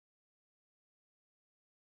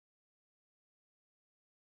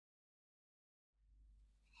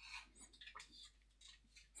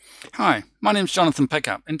Hi, my name's Jonathan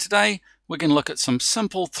Pickup, and today we're going to look at some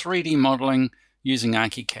simple 3D modeling using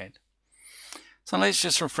Archicad. So let's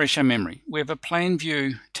just refresh our memory. We have a plan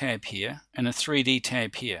view tab here and a 3D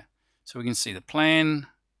tab here. So we can see the plan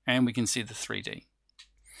and we can see the 3D.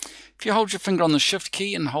 If you hold your finger on the shift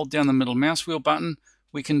key and hold down the middle mouse wheel button,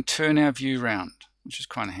 we can turn our view around, which is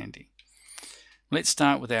kind of handy. Let's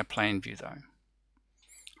start with our plan view though.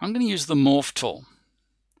 I'm going to use the Morph tool.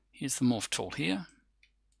 Here's the Morph tool here.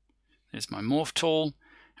 There's my Morph tool,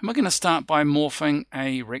 and we're going to start by morphing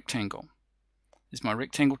a rectangle. There's my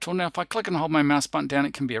rectangle tool. Now if I click and hold my mouse button down,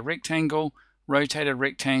 it can be a rectangle, rotated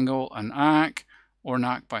rectangle, an arc, or an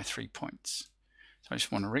arc by 3 points. So I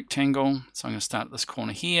just want a rectangle, so I'm going to start at this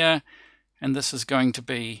corner here, and this is going to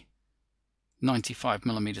be 95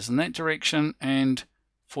 millimeters in that direction and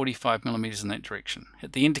 45 millimeters in that direction.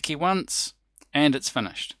 Hit the enter key once, and it's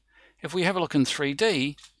finished. If we have a look in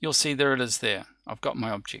 3D, you'll see there it is there. I've got my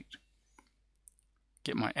object.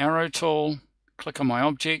 Get my arrow tool, click on my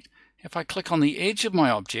object. If I click on the edge of my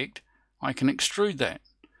object, I can extrude that.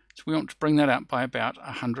 So we want to bring that up by about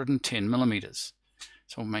 110 millimeters.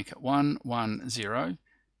 So we'll make it 1, 1, 0,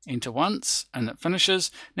 enter once, and it finishes.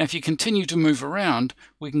 Now if you continue to move around,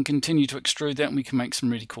 we can continue to extrude that and we can make some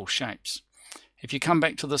really cool shapes. If you come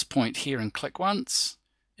back to this point here and click once,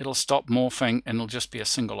 it'll stop morphing and it'll just be a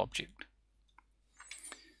single object.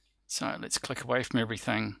 So let's click away from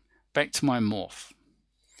everything, back to my morph.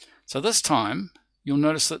 So this time, you'll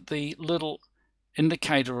notice that the little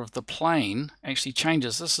indicator of the plane actually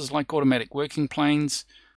changes. This is like automatic working planes.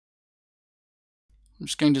 I'm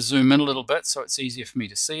just going to zoom in a little bit so it's easier for me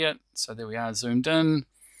to see it. So there we are, zoomed in.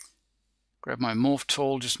 Grab my morph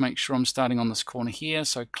tool, just make sure I'm starting on this corner here.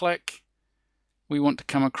 So click. We want to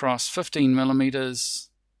come across 15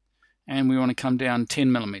 millimeters and we want to come down 10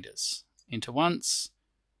 millimeters. Enter once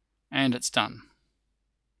and it's done.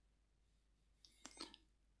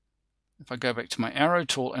 If I go back to my arrow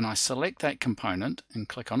tool and I select that component and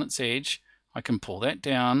click on its edge, I can pull that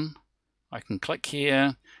down. I can click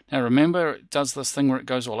here. Now remember, it does this thing where it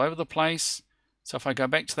goes all over the place. So if I go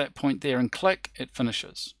back to that point there and click, it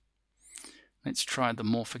finishes. Let's try the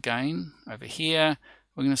morph again. Over here,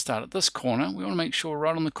 we're going to start at this corner. We want to make sure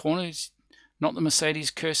right on the corner is not the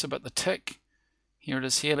Mercedes cursor, but the tick. Here it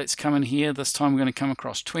is here. Let's come in here. This time we're going to come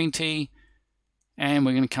across 20, and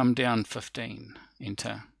we're going to come down 15.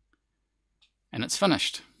 Enter. And it's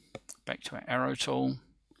finished. Back to our arrow tool.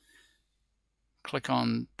 Click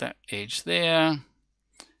on that edge there.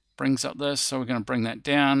 Brings up this, so we're going to bring that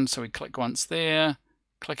down. So we click once there,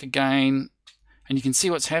 click again, and you can see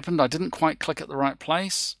what's happened. I didn't quite click at the right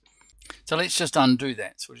place. So let's just undo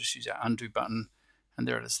that. So we'll just use our undo button, and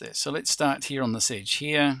there it is there. So let's start here on this edge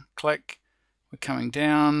here. Click. We're coming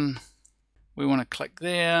down. We want to click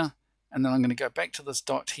there. And then I'm going to go back to this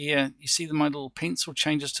dot here. You see that my little pencil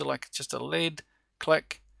changes to like just a lead.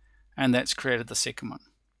 Click, and that's created the second one.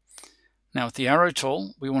 Now with the arrow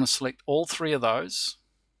tool, we want to select all three of those.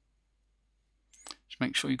 Just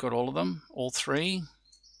make sure you've got all of them, all three.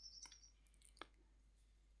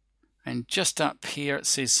 And just up here it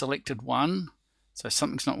says selected one. So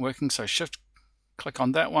something's not working, so shift click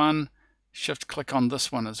on that one, shift click on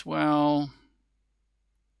this one as well.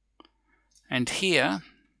 And here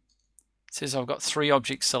it says I've got 3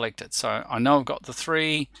 objects selected. So I know I've got the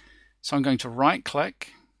 3, so I'm going to right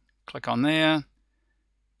click, click on there,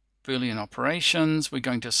 Boolean Operations, we're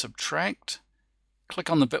going to subtract, click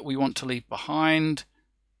on the bit we want to leave behind,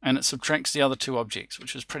 and it subtracts the other 2 objects,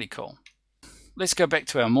 which is pretty cool. Let's go back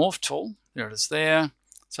to our Morph tool, there it is there.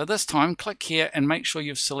 So this time click here and make sure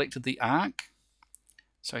you've selected the arc.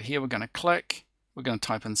 So here we're going to click, we're going to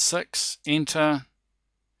type in 6, enter.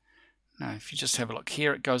 Now if you just have a look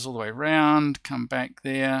here, it goes all the way around, come back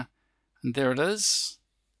there, and there it is.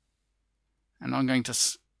 And I'm going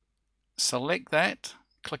to select that,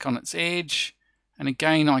 click on its edge, and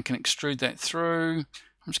again I can extrude that through.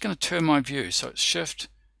 I'm just going to turn my view, so it's shift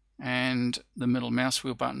and the middle mouse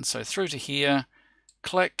wheel button, so through to here,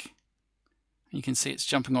 click. You can see it's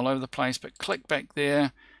jumping all over the place, but click back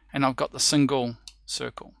there, and I've got the single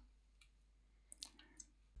circle.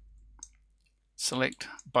 Select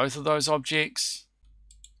both of those objects.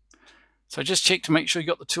 So just check to make sure you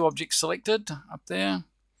got the 2 objects selected up there.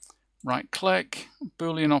 Right click,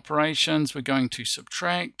 Boolean Operations, we're going to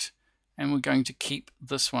subtract, and we're going to keep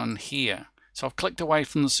this one here. So I've clicked away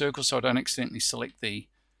from the circle so I don't accidentally select the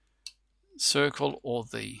circle or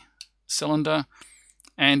the cylinder,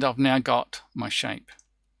 and I've now got my shape.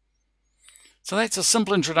 So that's a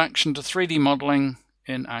simple introduction to 3D modeling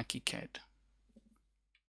in Archicad.